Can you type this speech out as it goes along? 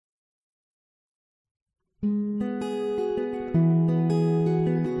One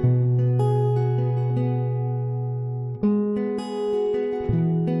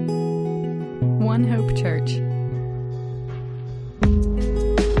Hope Church.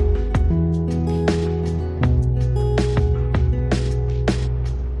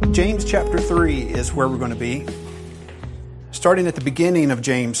 James chapter 3 is where we're going to be. Starting at the beginning of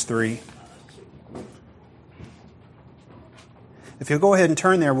James 3. If you'll go ahead and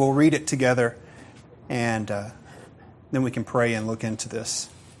turn there, we'll read it together, and then we can pray and look into this.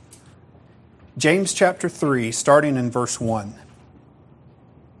 James chapter 3, starting in verse 1.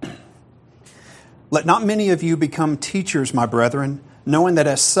 Let not many of you become teachers, my brethren, knowing that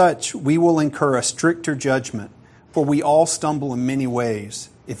as such we will incur a stricter judgment, for we all stumble in many ways.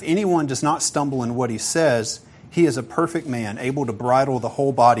 If anyone does not stumble in what he says, he is a perfect man, able to bridle the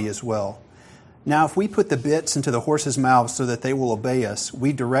whole body as well. Now if we put the bits into the horses' mouths so that they will obey us,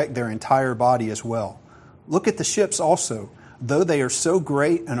 we direct their entire body as well. Look at the ships also, though they are so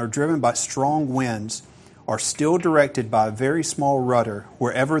great and are driven by strong winds, are still directed by a very small rudder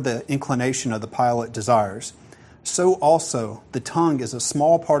wherever the inclination of the pilot desires. So also the tongue is a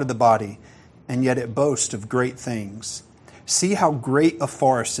small part of the body, and yet it boasts of great things. See how great a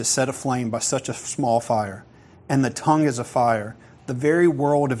forest is set aflame by such a small fire. And the tongue is a fire, the very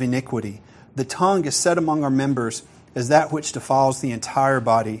world of iniquity. The tongue is set among our members as that which defiles the entire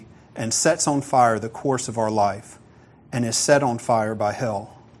body and sets on fire the course of our life, and is set on fire by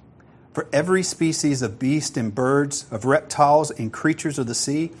hell. For every species of beast and birds, of reptiles and creatures of the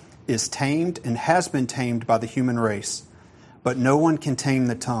sea is tamed and has been tamed by the human race. But no one can tame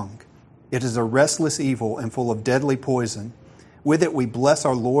the tongue. It is a restless evil and full of deadly poison. With it we bless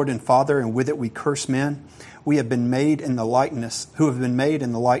our Lord and Father, and with it we curse men. We have been made in the likeness, who have been made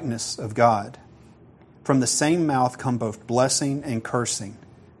in the likeness of God. From the same mouth come both blessing and cursing.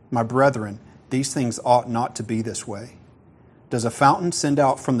 My brethren, these things ought not to be this way. Does a fountain send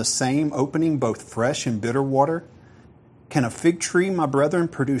out from the same opening both fresh and bitter water? Can a fig tree, my brethren,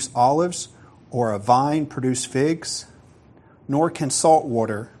 produce olives, or a vine produce figs? Nor can salt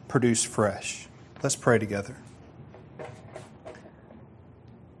water produce fresh. Let's pray together.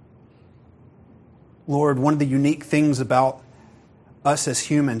 Lord, one of the unique things about us as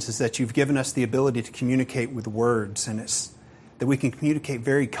humans is that you've given us the ability to communicate with words, and it's that we can communicate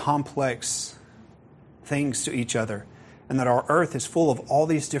very complex things to each other, and that our earth is full of all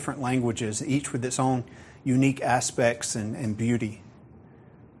these different languages, each with its own unique aspects and beauty.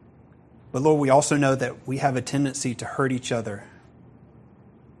 But Lord, we also know that we have a tendency to hurt each other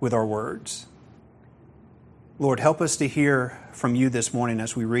with our words. Lord, help us to hear from you this morning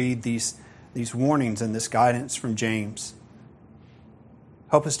as we read these warnings and this guidance from James.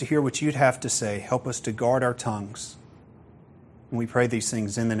 Help us to hear what you'd have to say. Help us to guard our tongues. And we pray these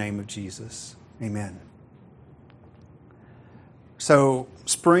things in the name of Jesus. Amen. So,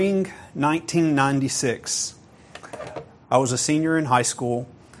 spring 1996, I was a senior in high school,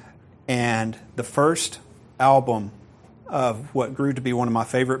 and the first album of what grew to be one of my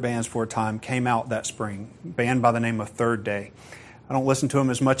favorite bands for a time came out that spring, a band by the name of Third Day. I don't listen to them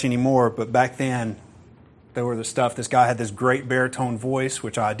as much anymore, but back then, they were the stuff. This guy had this great baritone voice,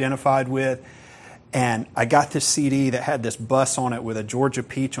 which I identified with, and I got this CD that had this bus on it with a Georgia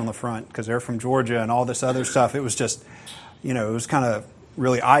peach on the front, because they're from Georgia and all this other stuff. It was just, it was kind of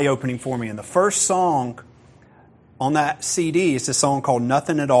really eye-opening for me. And the first song on that CD is a song called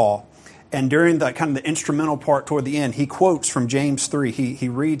Nothing at All. And during the kind of the instrumental part toward the end, he quotes from James 3. He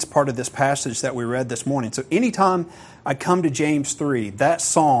reads part of this passage that we read this morning. So anytime I come to James 3, that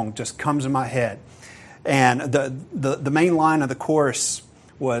song just comes in my head. And the main line of the chorus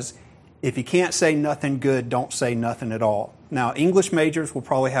was, if you can't say nothing good, don't say nothing at all. Now, English majors will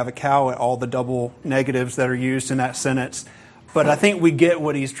probably have a cow at all the double negatives that are used in that sentence. But I think we get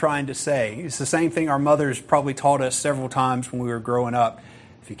what he's trying to say. It's the same thing our mothers probably taught us several times when we were growing up.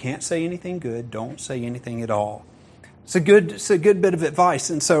 If you can't say anything good, don't say anything at all. It's a good bit of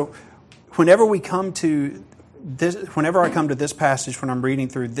advice. And so whenever I come to this passage, when I'm reading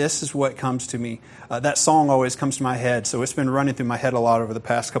through, this is what comes to me. That song always comes to my head, so it's been running through my head a lot over the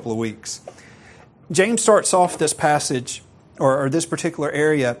past couple of weeks. James starts off this passage, or this particular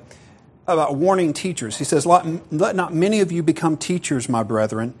area, about warning teachers. He says, let not many of you become teachers, my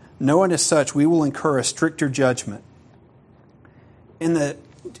brethren, knowing as such we will incur a stricter judgment.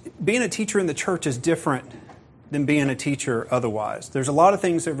 Being a teacher in the church is different than being a teacher otherwise. There's a lot of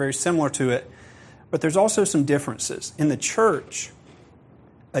things that are very similar to it, but there's also some differences. In the church,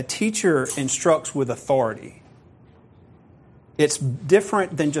 a teacher instructs with authority. It's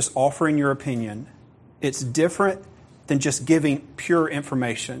different than just offering your opinion. It's different than just giving pure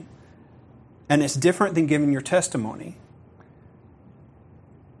information. And it's different than giving your testimony.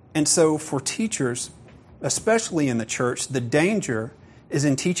 And so for teachers, especially in the church, the danger is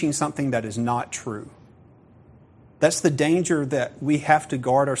in teaching something that is not true. That's the danger that we have to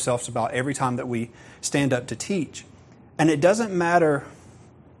guard ourselves about every time that we stand up to teach. And it doesn't matter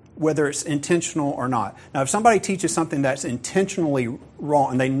whether it's intentional or not. Now, if somebody teaches something that's intentionally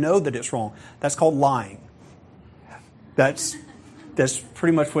wrong, and they know that it's wrong, that's called lying. That's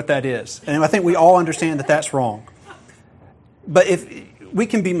pretty much what that is. And I think we all understand that that's wrong. But if we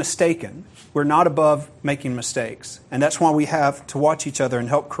can be mistaken, we're not above making mistakes. And that's why we have to watch each other and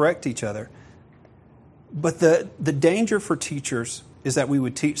help correct each other. But the danger for teachers is that we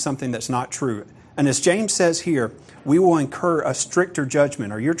would teach something that's not true. And as James says here, we will incur a stricter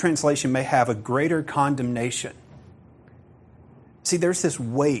judgment, or your translation may have a greater condemnation. See, there's this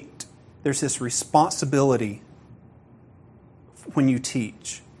weight, there's this responsibility when you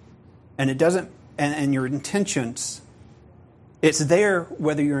teach. And it doesn't, and your intentions, it's there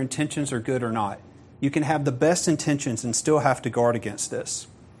whether your intentions are good or not. You can have the best intentions and still have to guard against this.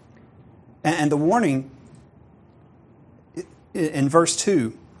 And the warning in verse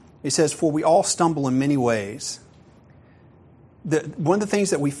 2, it says, "For we all stumble in many ways." One of the things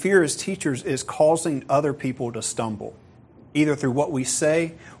that we fear as teachers is causing other people to stumble, either through what we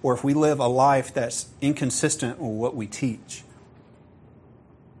say or if we live a life that's inconsistent with what we teach.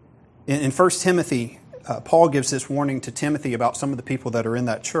 In 1 Timothy, Paul gives this warning to Timothy about some of the people that are in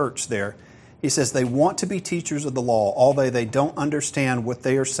that church there. He says they want to be teachers of the law, although they don't understand what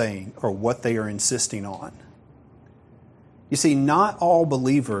they are saying or what they are insisting on. You see, not all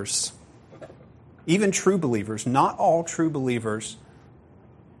believers, even true believers, not all true believers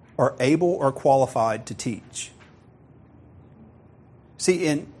are able or qualified to teach. See,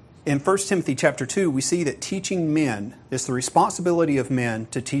 in 1 Timothy chapter 2, we see that teaching men is the responsibility of men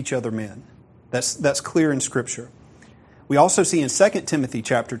to teach other men. That's clear in Scripture. We also see in 2 Timothy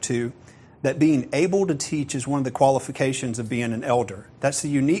chapter 2 that being able to teach is one of the qualifications of being an elder. That's the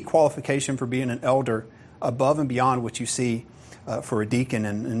unique qualification for being an elder above and beyond what you see for a deacon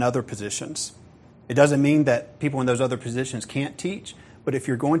and in other positions. It doesn't mean that people in those other positions can't teach, but if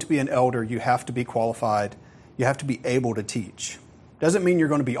you're going to be an elder, you have to be qualified. You have to be able to teach. Doesn't mean you're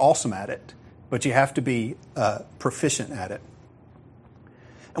going to be awesome at it, but you have to be proficient at it.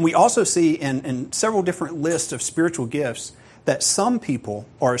 And we also see in several different lists of spiritual gifts that some people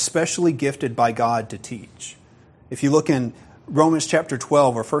are especially gifted by God to teach. If you look in Romans chapter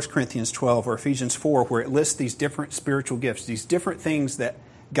 12 or 1 Corinthians 12 or Ephesians 4, where it lists these different spiritual gifts, these different things that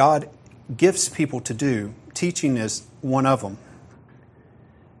God gifts people to do, teaching is one of them.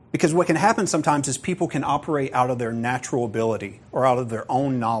 Because what can happen sometimes is people can operate out of their natural ability or out of their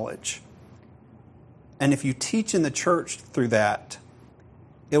own knowledge. And if you teach in the church through that,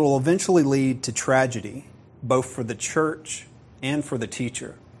 it will eventually lead to tragedy, both for the church and for the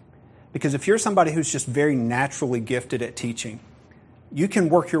teacher. Because if you're somebody who's just very naturally gifted at teaching, you can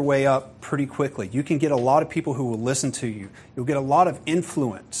work your way up pretty quickly. You can get a lot of people who will listen to you. You'll get a lot of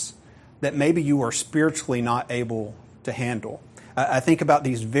influence that maybe you are spiritually not able to handle. I think about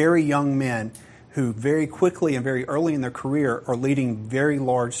these very young men who very quickly and very early in their career are leading very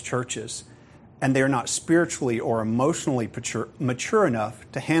large churches, and they're not spiritually or emotionally mature enough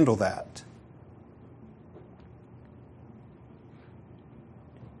to handle that.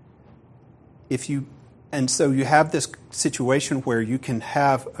 And so you have this situation where you can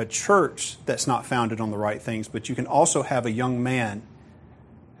have a church that's not founded on the right things, but you can also have a young man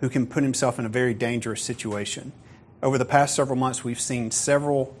who can put himself in a very dangerous situation. Over the past several months, we've seen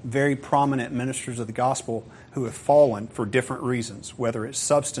several very prominent ministers of the gospel who have fallen for different reasons, whether it's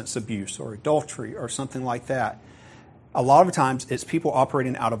substance abuse or adultery or something like that. A lot of times, it's people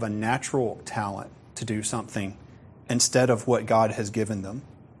operating out of a natural talent to do something instead of what God has given them.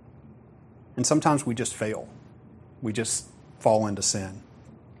 And sometimes we just fail. We just fall into sin.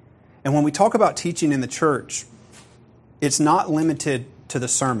 And when we talk about teaching in the church, it's not limited to the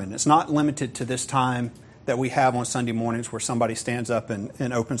sermon. It's not limited to this time that we have on Sunday mornings where somebody stands up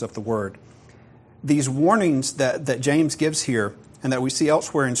and opens up the Word. These warnings that James gives here and that we see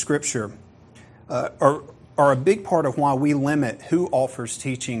elsewhere in Scripture are a big part of why we limit who offers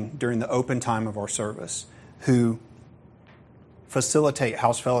teaching during the open time of our service, who facilitate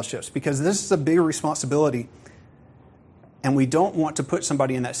house fellowships, because this is a bigger responsibility, and we don't want to put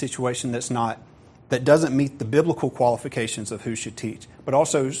somebody in that situation that doesn't meet the biblical qualifications of who should teach, but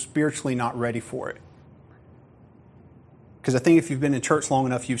also spiritually not ready for it. Because I think if you've been in church long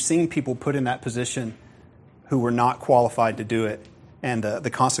enough, you've seen people put in that position who were not qualified to do it, and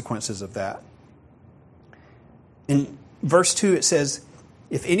the consequences of that. In verse 2, it says,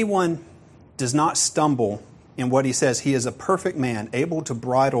 "If anyone does not stumble in what he says, he is a perfect man, able to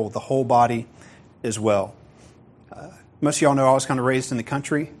bridle the whole body as well. Most of y'all know I was kind of raised in the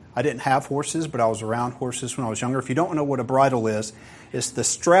country. I didn't have horses, but I was around horses when I was younger. If you don't know what a bridle is, it's the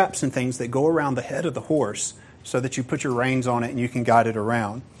straps and things that go around the head of the horse so that you put your reins on it and you can guide it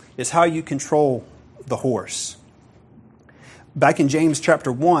around. It's how you control the horse. Back in James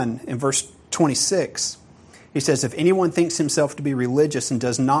chapter 1, in verse 26, he says, if anyone thinks himself to be religious and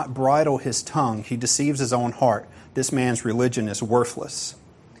does not bridle his tongue, he deceives his own heart. This man's religion is worthless.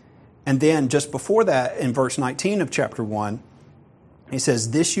 And then just before that, in verse 19 of chapter 1, he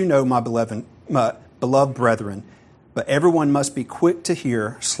says, this you know, my beloved brethren, but everyone must be quick to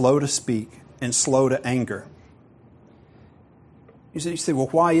hear, slow to speak, and slow to anger. You say, well,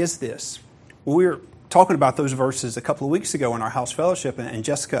 why is this? Well, we were talking about those verses a couple of weeks ago in our house fellowship, and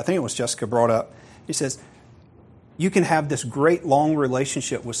Jessica, I think it was Jessica, brought up, he says, you can have this great long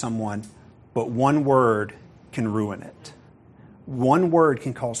relationship with someone, but one word can ruin it. One word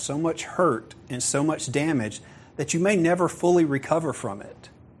can cause so much hurt and so much damage that you may never fully recover from it.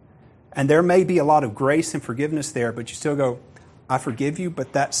 And there may be a lot of grace and forgiveness there, but you still go, I forgive you,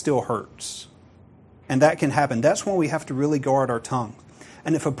 but that still hurts. And that can happen. That's when we have to really guard our tongue.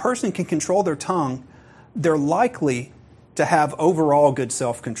 And if a person can control their tongue, they're likely to have overall good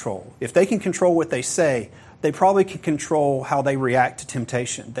self-control. If they can control what they say, they probably can control how they react to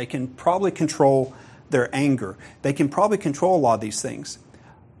temptation. They can probably control their anger. They can probably control a lot of these things.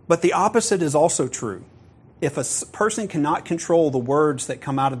 But the opposite is also true. If a person cannot control the words that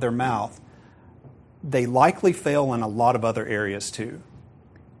come out of their mouth, they likely fail in a lot of other areas too.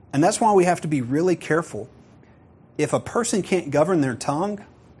 And that's why we have to be really careful. If a person can't govern their tongue,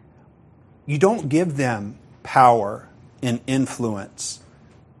 you don't give them power and influence.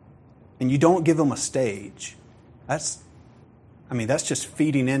 And you don't give them a stage. That's just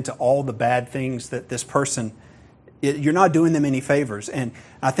feeding into all the bad things that this person, you're not doing them any favors. And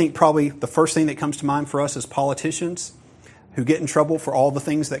I think probably the first thing that comes to mind for us as politicians who get in trouble for all the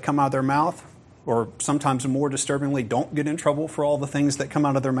things that come out of their mouth, or sometimes more disturbingly, don't get in trouble for all the things that come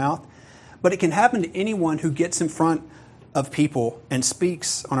out of their mouth. But it can happen to anyone who gets in front of people and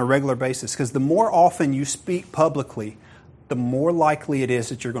speaks on a regular basis. Because the more often you speak publicly, the more likely it is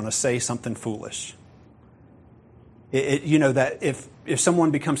that you're going to say something foolish. That if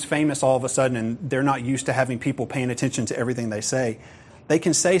someone becomes famous all of a sudden and they're not used to having people paying attention to everything they say, they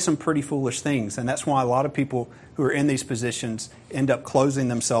can say some pretty foolish things. And that's why a lot of people who are in these positions end up closing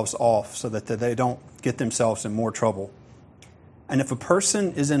themselves off so that they don't get themselves in more trouble. And if a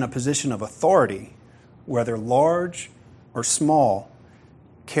person is in a position of authority, whether large or small,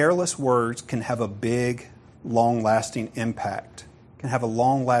 careless words can have a big, long-lasting impact, can have a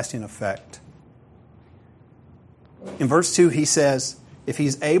long-lasting effect. In verse 2, he says, if he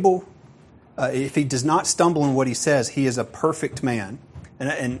does not stumble in what he says, he is a perfect man.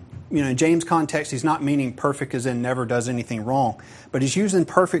 And in James' context, he's not meaning perfect as in never does anything wrong, but he's using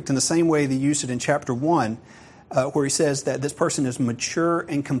perfect in the same way that he used it in chapter 1, where he says that this person is mature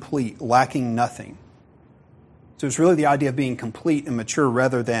and complete, lacking nothing. So it's really the idea of being complete and mature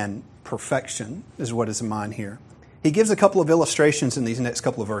rather than perfection is what is in mind here. He gives a couple of illustrations in these next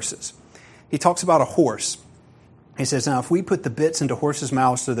couple of verses. He talks about a horse. He says, now if we put the bits into horses'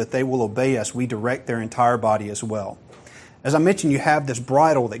 mouths so that they will obey us, we direct their entire body as well. As I mentioned, you have this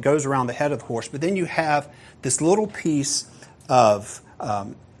bridle that goes around the head of the horse, but then you have this little piece of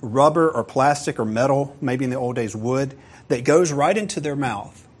rubber or plastic or metal, maybe in the old days wood, that goes right into their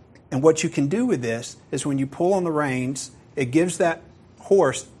mouth. And what you can do with this is when you pull on the reins, it gives that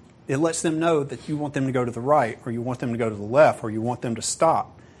horse, it lets them know that you want them to go to the right, or you want them to go to the left, or you want them to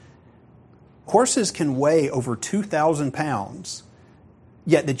stop. Horses can weigh over 2,000 pounds,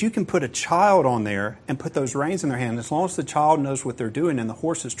 yet that you can put a child on there and put those reins in their hand. As long as the child knows what they're doing and the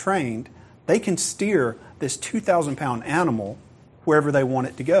horse is trained, they can steer this 2,000-pound animal wherever they want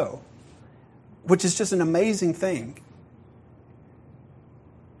it to go, which is just an amazing thing.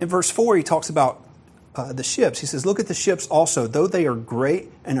 In verse 4, he talks about the ships. He says, look at the ships also, though they are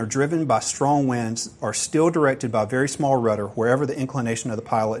great and are driven by strong winds, are still directed by a very small rudder wherever the inclination of the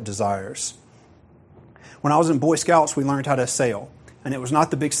pilot desires. When I was in Boy Scouts, we learned how to sail. And it was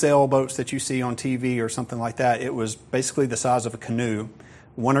not the big sailboats that you see on TV or something like that. It was basically the size of a canoe.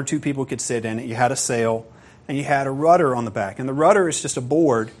 One or two people could sit in it. You had a sail, and you had a rudder on the back. And the rudder is just a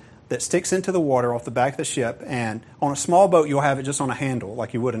board that sticks into the water off the back of the ship. And on a small boat, you'll have it just on a handle,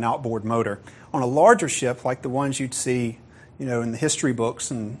 like you would an outboard motor. On a larger ship, like the ones you'd see, in the history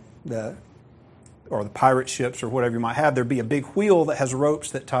books and the pirate ships or whatever you might have, there'd be a big wheel that has ropes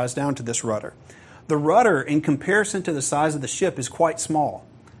that ties down to this rudder. The rudder, in comparison to the size of the ship, is quite small.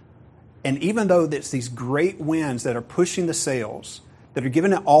 And even though it's these great winds that are pushing the sails, that are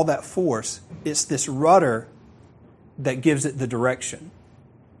giving it all that force, it's this rudder that gives it the direction.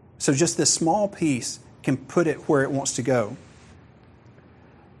 So just this small piece can put it where it wants to go.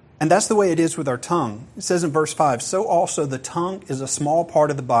 And that's the way it is with our tongue. It says in verse 5, so also the tongue is a small part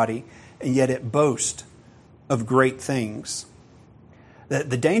of the body, and yet it boasts of great things.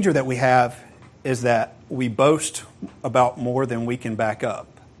 The danger that we have is that we boast about more than we can back up.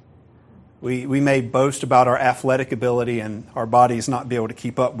 We may boast about our athletic ability and our bodies not be able to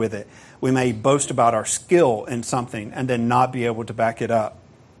keep up with it. We may boast about our skill in something and then not be able to back it up.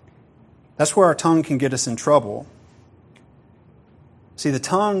 That's where our tongue can get us in trouble. See, the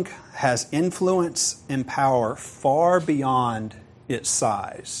tongue has influence and power far beyond its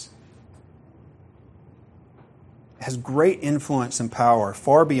size. It has great influence and power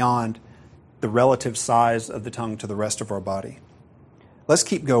far beyond the relative size of the tongue to the rest of our body. Let's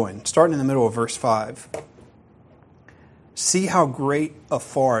keep going, starting in the middle of verse 5. See how great a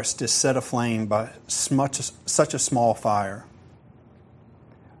forest is set aflame by such a small fire.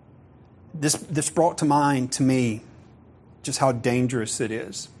 This brought to mind to me just how dangerous it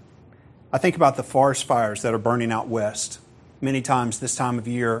is. I think about the forest fires that are burning out west. Many times this time of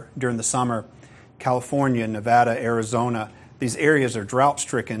year during the summer, California, Nevada, Arizona, these areas are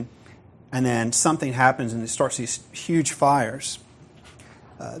drought-stricken, and then something happens and it starts these huge fires.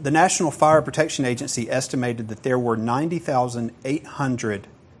 The National Fire Protection Agency estimated that there were 90,800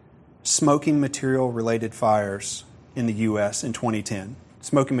 smoking material-related fires in the U.S. in 2010.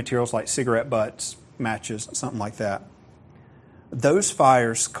 Smoking materials like cigarette butts, matches, something like that. Those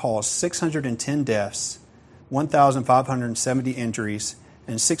fires caused 610 deaths, 1,570 injuries,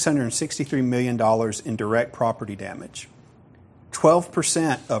 and $663 million in direct property damage.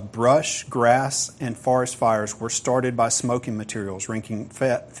 12% of brush, grass, and forest fires were started by smoking materials, ranking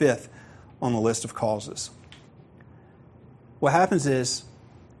fifth on the list of causes. What happens is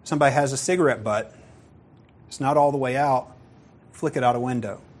somebody has a cigarette butt, it's not all the way out, flick it out a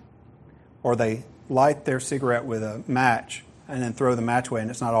window. Or they light their cigarette with a match and then throw the match away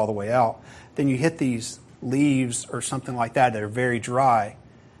and it's not all the way out. Then you hit these leaves or something like that are very dry,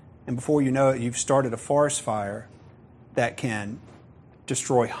 and before you know it, you've started a forest fire that can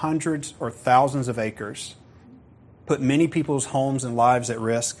destroy hundreds or thousands of acres, put many people's homes and lives at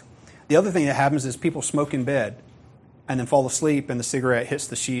risk. The other thing that happens is people smoke in bed and then fall asleep and the cigarette hits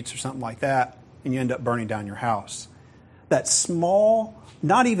the sheets or something like that, and you end up burning down your house. That small,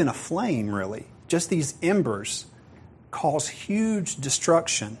 not even a flame really, just these embers cause huge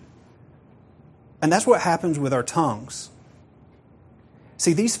destruction. And that's what happens with our tongues.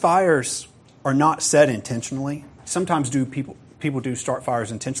 See, these fires are not set intentionally. Sometimes people do start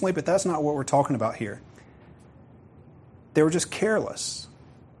fires intentionally, but that's not what we're talking about here. They were just careless.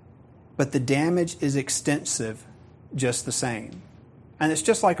 But the damage is extensive just the same. And it's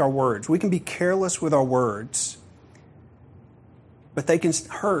just like our words. We can be careless with our words, but they can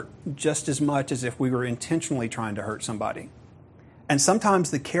hurt just as much as if we were intentionally trying to hurt somebody. And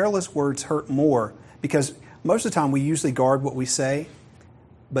sometimes the careless words hurt more because most of the time we usually guard what we say,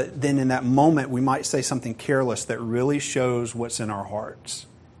 but then in that moment we might say something careless that really shows what's in our hearts,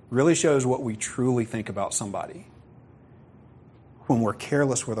 really shows what we truly think about somebody when we're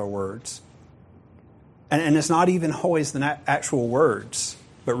careless with our words. And it's not even always the actual words,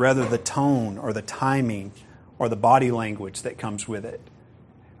 but rather the tone or the timing or the body language that comes with it.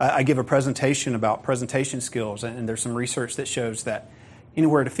 I give a presentation about presentation skills, and there's some research that shows that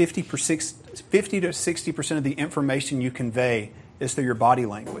anywhere to 50 to 60% of the information you convey is through your body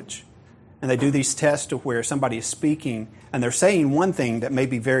language. And they do these tests to where somebody is speaking and they're saying one thing that may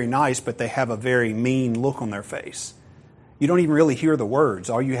be very nice, but they have a very mean look on their face. You don't even really hear the words.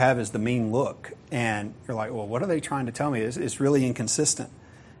 All you have is the mean look. And you're like, well, what are they trying to tell me? It's really inconsistent.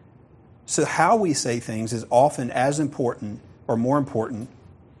 So how we say things is often as important or more important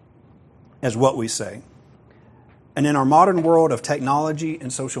as what we say. And in our modern world of technology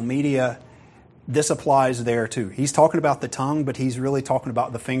and social media, this applies there too. He's talking about the tongue, but he's really talking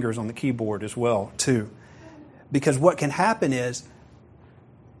about the fingers on the keyboard as well too. Because what can happen is,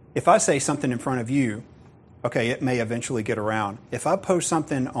 if I say something in front of you, okay, it may eventually get around. If I post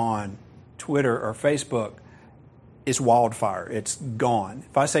something on Twitter or Facebook, it's wildfire. It's gone.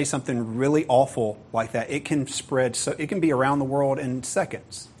 If I say something really awful like that, it can spread. So it can be around the world in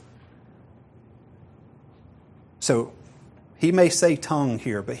seconds. So he may say tongue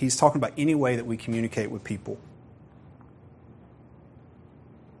here, but he's talking about any way that we communicate with people.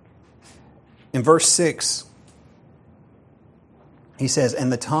 In verse 6, he says,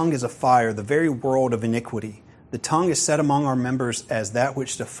 "And the tongue is a fire, the very world of iniquity. The tongue is set among our members as that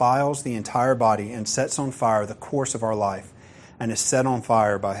which defiles the entire body and sets on fire the course of our life and is set on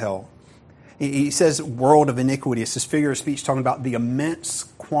fire by hell. He says world of iniquity. It's this figure of speech talking about the immense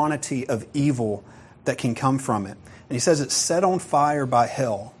quantity of evil that can come from it. And he says it's set on fire by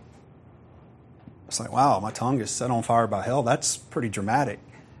hell. It's like, wow, my tongue is set on fire by hell. That's pretty dramatic.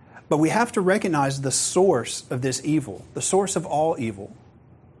 But we have to recognize the source of this evil. The source of all evil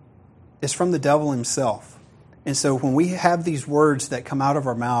is from the devil himself. And so when we have these words that come out of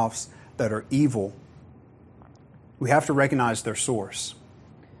our mouths that are evil, we have to recognize their source.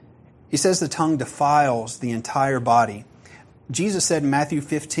 He says the tongue defiles the entire body. Jesus said in Matthew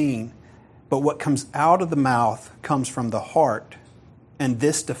 15, but what comes out of the mouth comes from the heart, and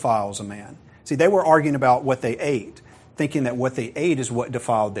this defiles a man. See, they were arguing about what they ate, thinking that what they ate is what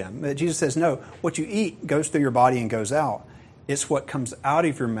defiled them. But Jesus says, no, what you eat goes through your body and goes out. It's what comes out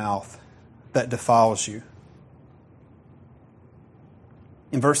of your mouth that defiles you.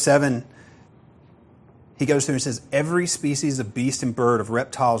 In verse 7, he goes through and says, every species of beast and bird, of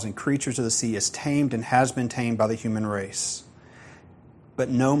reptiles and creatures of the sea is tamed and has been tamed by the human race. But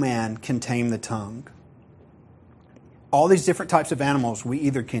no man can tame the tongue. All these different types of animals, we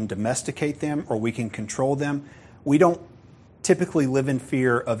either can domesticate them or we can control them. We don't typically live in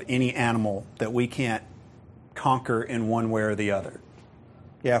fear of any animal that we can't conquer in one way or the other.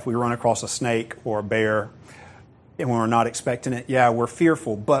 Yeah, if we run across a snake or a bear and we're not expecting it, yeah, we're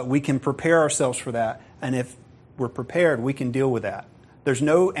fearful, but we can prepare ourselves for that. And if we're prepared, we can deal with that. There's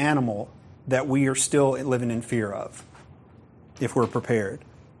no animal that we are still living in fear of if we're prepared.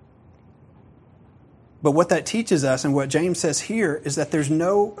 But what that teaches us, and what James says here, is that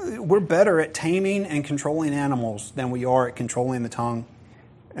we're better at taming and controlling animals than we are at controlling the tongue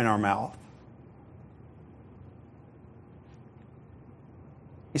and our mouth.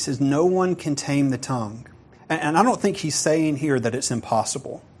 He says, no one can tame the tongue. And I don't think he's saying here that it's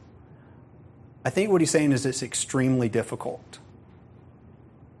impossible. I think what he's saying is it's extremely difficult.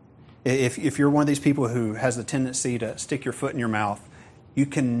 If you're one of these people who has the tendency to stick your foot in your mouth, you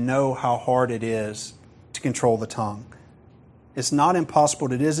can know how hard it is to control the tongue. It's not impossible,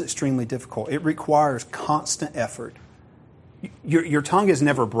 but it is extremely difficult. It requires constant effort. Your tongue is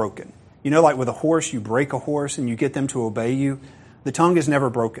never broken. You know, like with a horse, you break a horse and you get them to obey you. The tongue is never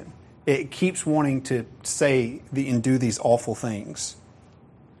broken. It keeps wanting to say and do these awful things.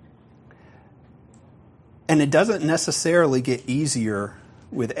 And it doesn't necessarily get easier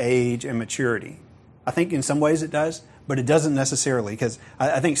with age and maturity. I think in some ways it does, but it doesn't necessarily, because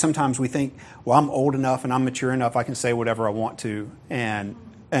I think sometimes we think, well, I'm old enough and I'm mature enough, I can say whatever I want to, and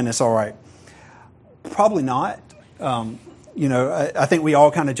it's all right. Probably not. I think we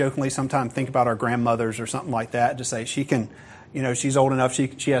all kind of jokingly sometimes think about our grandmothers or something like that to say she can, she's old enough,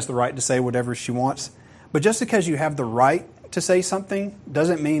 she has the right to say whatever she wants. But just because you have the right to say something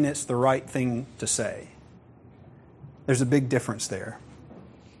doesn't mean it's the right thing to say. There's a big difference there.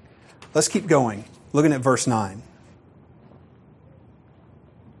 Let's keep going. Looking at verse 9.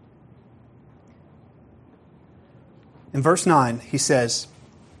 In verse 9, he says,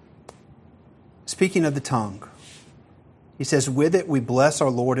 speaking of the tongue, he says, with it we bless our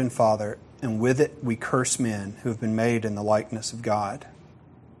Lord and Father, and with it we curse men who have been made in the likeness of God.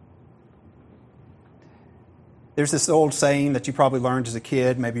 There's this old saying that you probably learned as a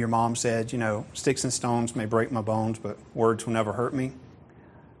kid. Maybe your mom said, sticks and stones may break my bones, but words will never hurt me.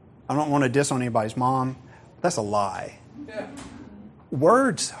 I don't want to diss on anybody's mom. That's a lie. Yeah.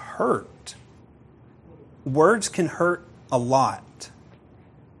 Words hurt. Words can hurt a lot.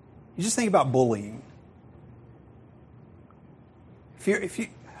 You just think about bullying. If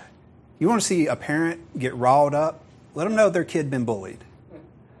you want to see a parent get riled up, let them know their kid been bullied.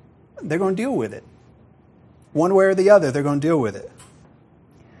 They're going to deal with it. One way or the other, they're going to deal with it.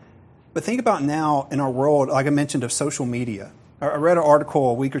 But think about now in our world, like I mentioned, of social media. I read an article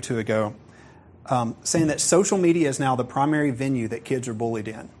a week or two ago saying that social media is now the primary venue that kids are bullied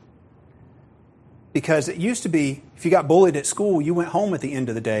in. Because it used to be, if you got bullied at school, you went home at the end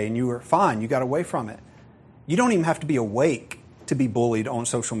of the day and you were fine. You got away from it. You don't even have to be awake to be bullied on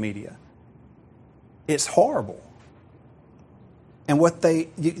social media. It's horrible. And what the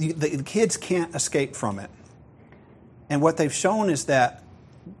kids can't escape from it. And what they've shown is that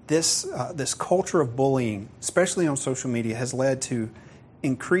this culture of bullying, especially on social media, has led to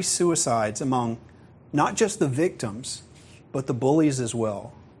increased suicides among not just the victims, but the bullies as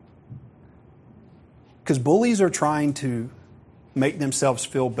well. Because bullies are trying to make themselves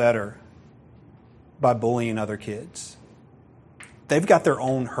feel better by bullying other kids. They've got their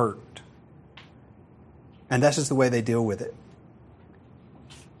own hurt. And that's just the way they deal with it.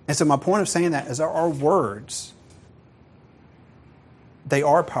 And so my point of saying that is our words They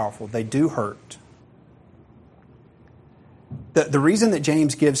are powerful. They do hurt. The reason that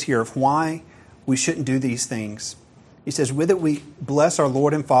James gives here of why we shouldn't do these things, he says, with it we bless our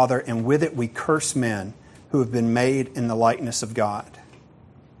Lord and Father, and with it we curse men who have been made in the likeness of God.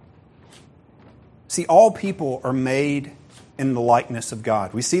 See, all people are made in the likeness of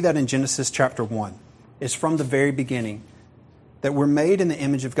God. We see that in Genesis chapter 1. It's from the very beginning that we're made in the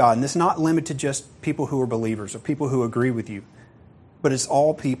image of God. And it's not limited to just people who are believers or people who agree with you, but it's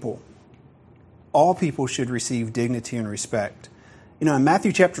all people. All people should receive dignity and respect. You know, in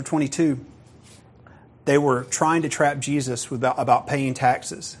Matthew chapter 22, they were trying to trap Jesus about paying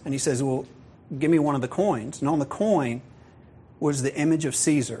taxes. And he says, well, give me one of the coins. And on the coin was the image of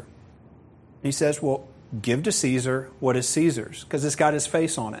Caesar. And he says, well, give to Caesar what is Caesar's, because it's got his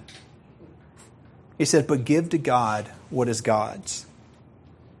face on it. He said, but give to God what is God's.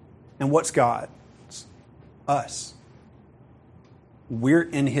 And what's God's? Us. We're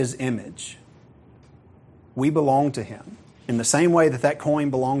in His image. We belong to Him. In the same way that coin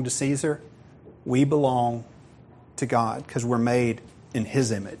belonged to Caesar, we belong to God because we're made in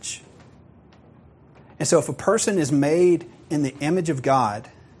His image. And so if a person is made in the image of God,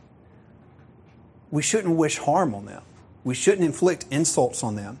 we shouldn't wish harm on them. We shouldn't inflict insults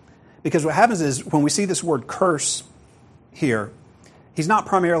on them. Because what happens is when we see this word curse here, he's not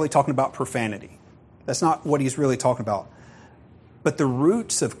primarily talking about profanity. That's not what he's really talking about. But the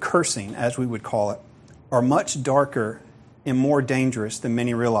roots of cursing, as we would call it, are much darker and more dangerous than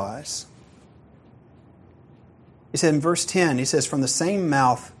many realize. He said in verse 10, he says, from the same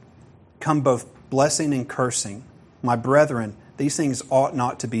mouth come both blessing and cursing. My brethren, these things ought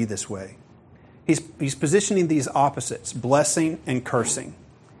not to be this way. He's positioning these opposites, blessing and cursing.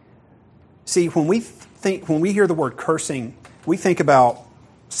 See, when we hear the word cursing, we think about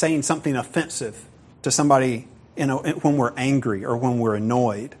saying something offensive to somebody, when we're angry or when we're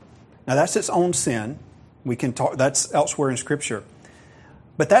annoyed. Now that's its own sin. We can talk. That's elsewhere in Scripture.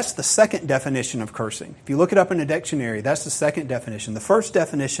 But that's the second definition of cursing. If you look it up in a dictionary, that's the second definition. The first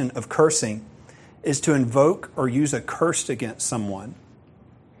definition of cursing is to invoke or use a curse against someone,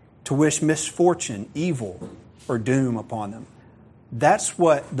 to wish misfortune, evil, or doom upon them. That's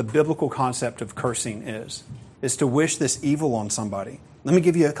what the biblical concept of cursing is to wish this evil on somebody. Let me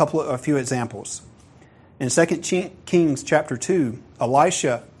give you a few examples. In 2 Kings chapter 2,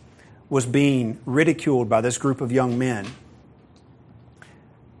 Elisha was being ridiculed by this group of young men.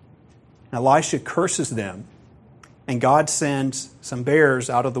 Elisha curses them, and God sends some bears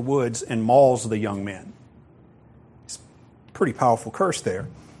out of the woods and mauls the young men. It's a pretty powerful curse there.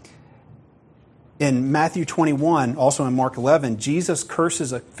 In Matthew 21, also in Mark 11, Jesus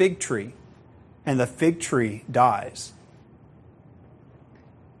curses a fig tree, and the fig tree dies.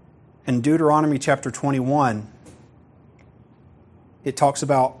 In Deuteronomy chapter 21, it talks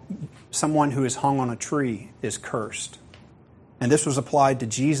about someone who is hung on a tree is cursed. And this was applied to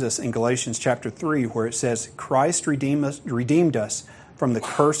Jesus in Galatians chapter 3, where it says, Christ redeemed us from the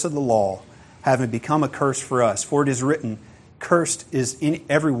curse of the law, having become a curse for us. For it is written, cursed is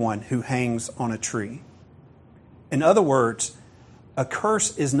everyone who hangs on a tree. In other words, a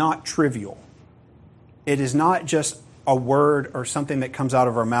curse is not trivial. It is not just a word or something that comes out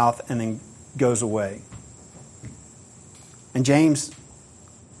of our mouth and then goes away. And James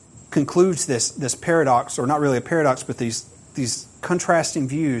concludes this paradox, or not really a paradox, but these contrasting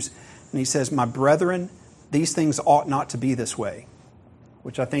views. And he says, my brethren, these things ought not to be this way,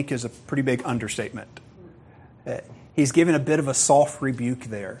 which I think is a pretty big understatement. He's given a bit of a soft rebuke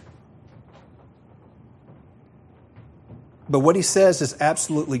there. But what he says is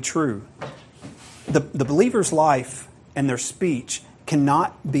absolutely true. The believer's life and their speech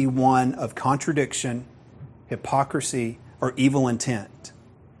cannot be one of contradiction, hypocrisy, or evil intent.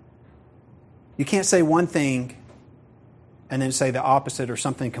 You can't say one thing and then say the opposite or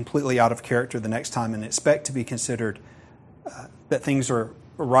something completely out of character the next time and expect to be considered that things are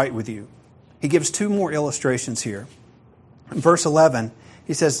right with you. He gives two more illustrations here. In verse 11,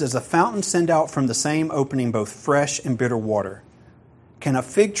 he says, does a fountain send out from the same opening both fresh and bitter water? Can a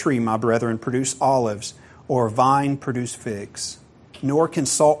fig tree, my brethren, produce olives, or a vine produce figs? Nor can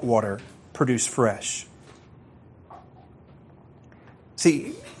salt water produce fresh.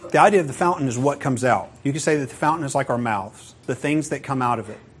 See, the idea of the fountain is what comes out. You could say that the fountain is like our mouths, the things that come out of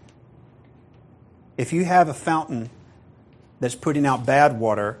it. If you have a fountain that's putting out bad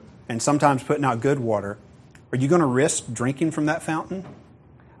water and sometimes putting out good water, are you going to risk drinking from that fountain?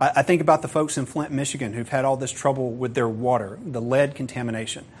 I think about the folks in Flint, Michigan who've had all this trouble with their water, the lead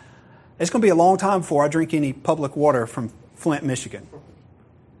contamination. It's going to be a long time before I drink any public water from Flint, Michigan.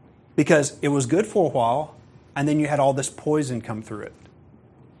 Because it was good for a while, and then you had all this poison come through it.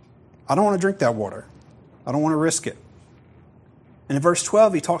 I don't want to drink that water. I don't want to risk it. And in verse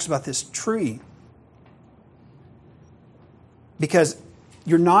 12, he talks about this tree. Because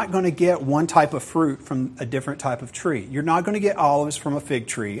you're not going to get one type of fruit from a different type of tree. You're not going to get olives from a fig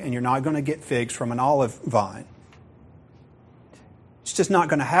tree, and you're not going to get figs from an olive vine. It's just not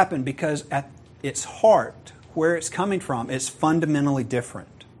going to happen because at its heart, where it's coming from, it's fundamentally different.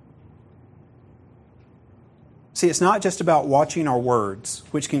 See, it's not just about watching our words,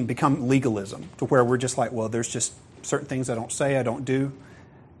 which can become legalism, to where we're just like, well, there's just certain things I don't say, I don't do.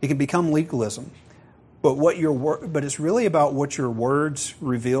 It can become legalism. But it's really about what your words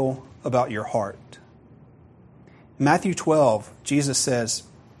reveal about your heart. In Matthew 12, Jesus says,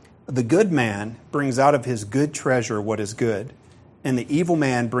 "The good man brings out of his good treasure what is good, and the evil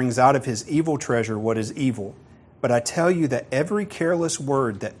man brings out of his evil treasure what is evil. But I tell you that every careless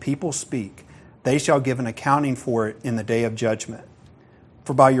word that people speak, they shall give an accounting for it in the day of judgment.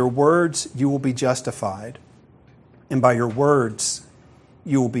 For by your words you will be justified, and by your words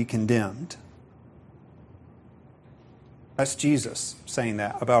you will be condemned." That's Jesus saying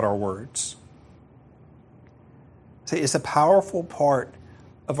that about our words. See, it's a powerful part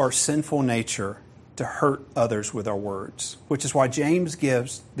of our sinful nature to hurt others with our words, which is why James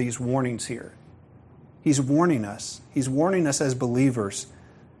gives these warnings here. He's warning us. He's warning us as believers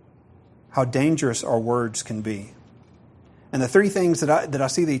how dangerous our words can be. And the three things that I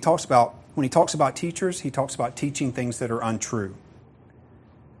see that he talks about, when he talks about teachers, he talks about teaching things that are untrue.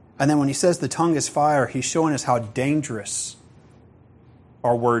 And then when he says the tongue is fire, he's showing us how dangerous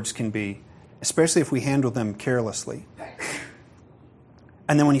our words can be, especially if we handle them carelessly.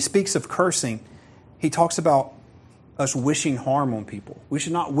 And then when he speaks of cursing, he talks about us wishing harm on people. We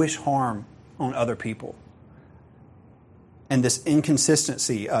should not wish harm on other people. And this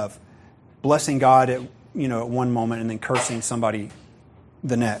inconsistency of blessing God at one moment and then cursing somebody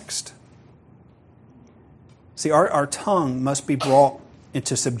the next. See, our tongue must be brought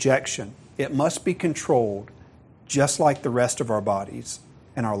into subjection. It must be controlled just like the rest of our bodies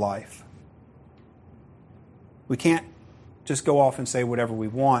and our life. We can't just go off and say whatever we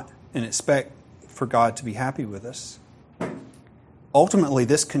want and expect for God to be happy with us. Ultimately,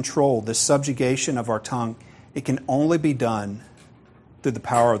 this control, this subjugation of our tongue, it can only be done through the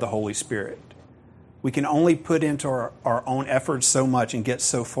power of the Holy Spirit. We can only put into our own efforts so much and get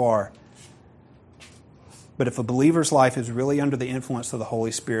so far. But if a believer's life is really under the influence of the Holy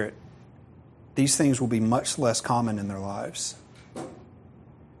Spirit, these things will be much less common in their lives.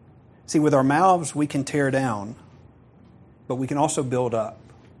 See, with our mouths, we can tear down, but we can also build up.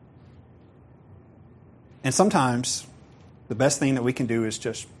 And sometimes the best thing that we can do is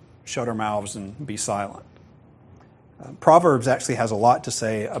just shut our mouths and be silent. Proverbs actually has a lot to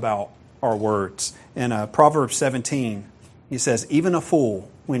say about our words. In Proverbs 17, he says, "Even a fool,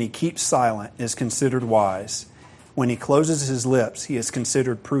 when he keeps silent, is considered wise. When he closes his lips, he is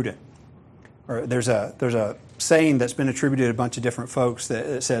considered prudent." Or there's a saying that's been attributed to a bunch of different folks that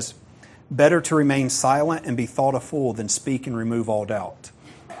it says, "Better to remain silent and be thought a fool than speak and remove all doubt."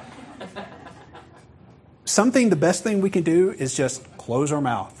 The best thing we can do is just close our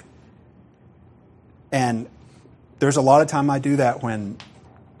mouth. And there's a lot of time I do that when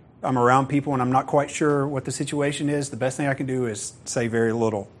I'm around people and I'm not quite sure what the situation is. The best thing I can do is say very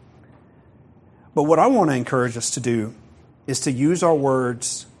little. But what I want to encourage us to do is to use our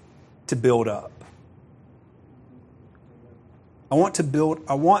words to build up. I don't want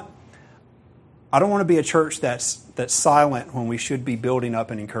to be a church that's silent when we should be building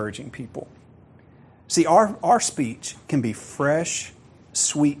up and encouraging people. See, our speech can be fresh,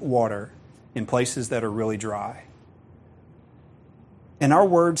 sweet water in places that are really dry. And our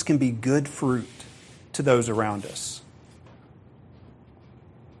words can be good fruit to those around us.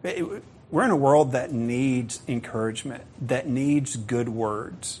 We're in a world that needs encouragement, that needs good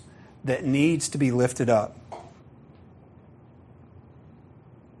words, that needs to be lifted up.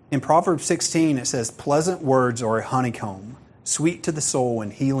 In Proverbs 16, it says, "Pleasant words are a honeycomb, sweet to the soul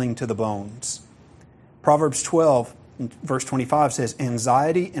and healing to the bones." Proverbs 12, verse 25 says,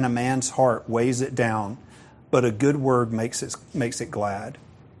 "Anxiety in a man's heart weighs it down, but a good word makes it glad."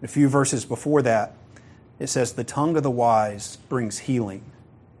 A few verses before that, it says, "The tongue of the wise brings healing."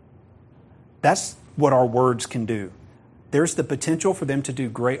 That's what our words can do. There's the potential for them to do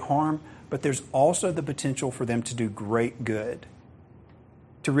great harm, but there's also the potential for them to do great good,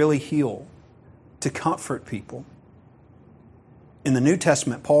 to really heal, to comfort people. In the New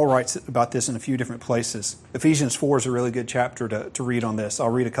Testament, Paul writes about this in a few different places. Ephesians 4 is a really good chapter to read on this. I'll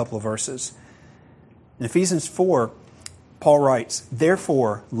read a couple of verses. In Ephesians 4, Paul writes,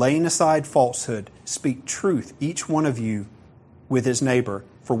 "Therefore, laying aside falsehood, speak truth, each one of you, with his neighbor,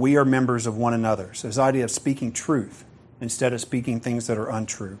 for we are members of one another. So this idea of speaking truth instead of speaking things that are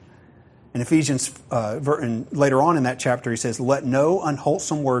untrue. In Ephesians, and later on in that chapter, he says, let no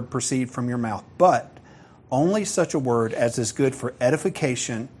unwholesome word proceed from your mouth, but only such a word as is good for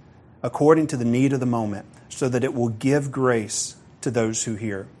edification according to the need of the moment, so that it will give grace to those who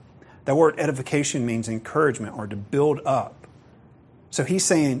hear. That word edification means encouragement or to build up. So he's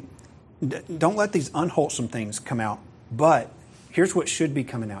saying, don't let these unwholesome things come out, but here's what should be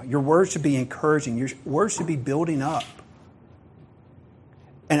coming out. Your words should be encouraging. Your words should be building up.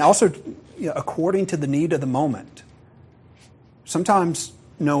 And also, according to the need of the moment. Sometimes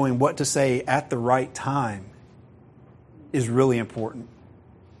knowing what to say at the right time is really important.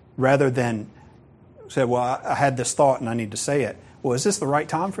 Rather than say, well, I had this thought and I need to say it. Well, is this the right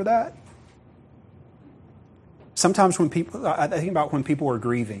time for that? Sometimes I think about when people are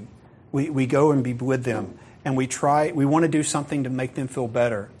grieving, we go and be with them and we want to do something to make them feel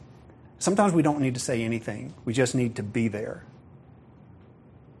better. Sometimes we don't need to say anything. We just need to be there.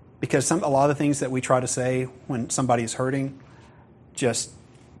 Because a lot of the things that we try to say when somebody is hurting,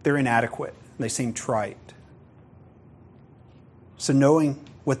 they're inadequate. They seem trite. So knowing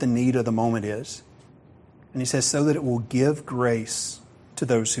what the need of the moment is, and he says, so that it will give grace to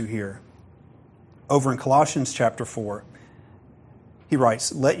those who hear. Over in Colossians chapter 4, he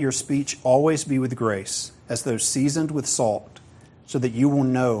writes, let your speech always be with grace, as though seasoned with salt, so that you will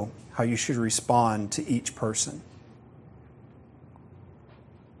know how you should respond to each person.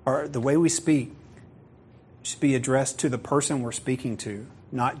 The way we speak should be addressed to the person we're speaking to,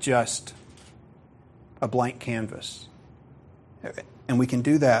 not just a blank canvas. And we can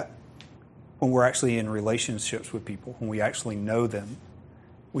do that when we're actually in relationships with people, when we actually know them.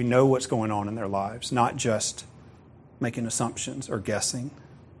 We know what's going on in their lives, not just making assumptions or guessing.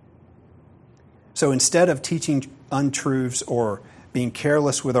 So instead of teaching untruths or being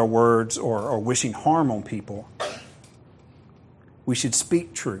careless with our words or wishing harm on people, we should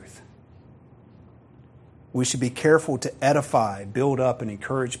speak truth. We should be careful to edify, build up, and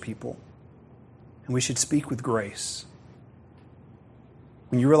encourage people. And we should speak with grace.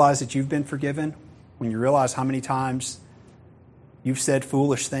 When you realize that you've been forgiven, when you realize how many times you've said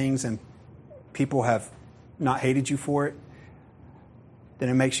foolish things and people have not hated you for it, then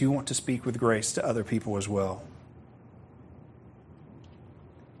it makes you want to speak with grace to other people as well.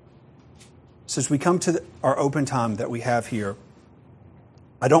 So as we come to our open time that we have here,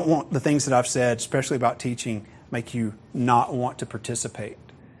 I don't want the things that I've said, especially about teaching, make you not want to participate.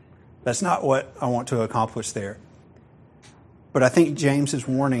 That's not what I want to accomplish there. But I think James's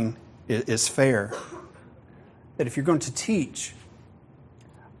warning is fair. That if you're going to teach,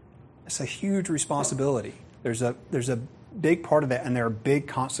 it's a huge responsibility. There's a big part of that, and there are big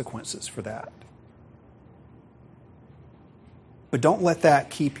consequences for that. But don't let that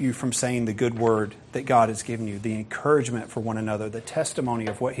keep you from saying the good word that God has given you, the encouragement for one another, the testimony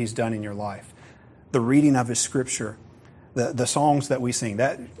of what He's done in your life, the reading of His Scripture, the songs that we sing.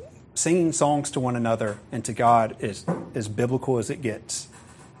 That singing songs to one another and to God is as biblical as it gets.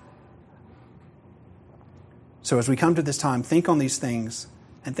 So as we come to this time, think on these things,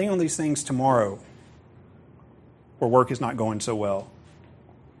 and think on these things tomorrow, where work is not going so well,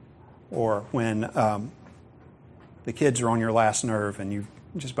 or when the kids are on your last nerve and you've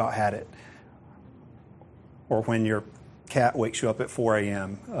just about had it. Or when your cat wakes you up at 4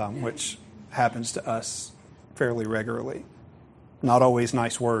 a.m., which happens to us fairly regularly. Not always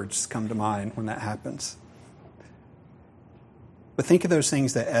nice words come to mind when that happens. But think of those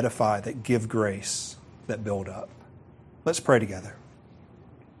things that edify, that give grace, that build up. Let's pray together.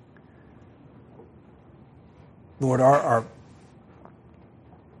 Lord, our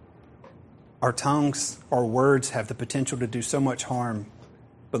tongues, our words have the potential to do so much harm.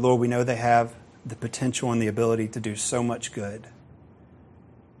 But Lord, we know they have the potential and the ability to do so much good.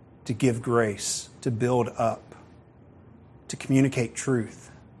 To give grace, to build up, to communicate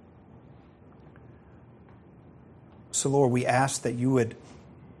truth. So Lord, we ask that you would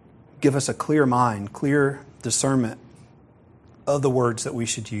give us a clear mind, clear discernment of the words that we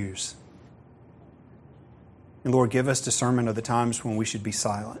should use. And Lord, give us discernment of the times when we should be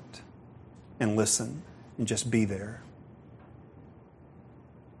silent and listen and just be there.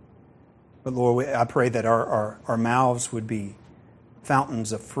 But Lord, I pray that our mouths would be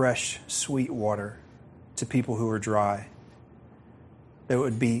fountains of fresh, sweet water to people who are dry.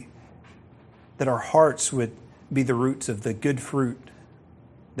 That our hearts would be the roots of the good fruit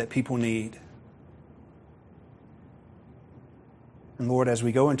that people need. And Lord, as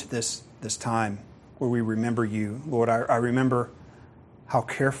we go into this time where we remember you, Lord, I remember how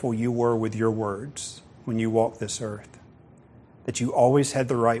careful you were with your words when you walked this earth. that you always had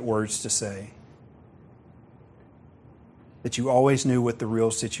the right words to say, that you always knew what the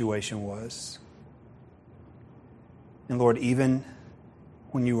real situation was. And Lord, even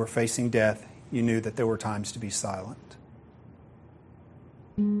when you were facing death, you knew that there were times to be silent.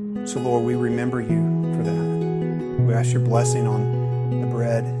 So Lord, we remember you for that. We ask your blessing on the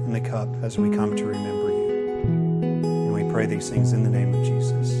bread and the cup as we come to remember you. And we pray these things in the name of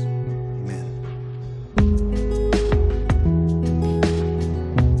Jesus.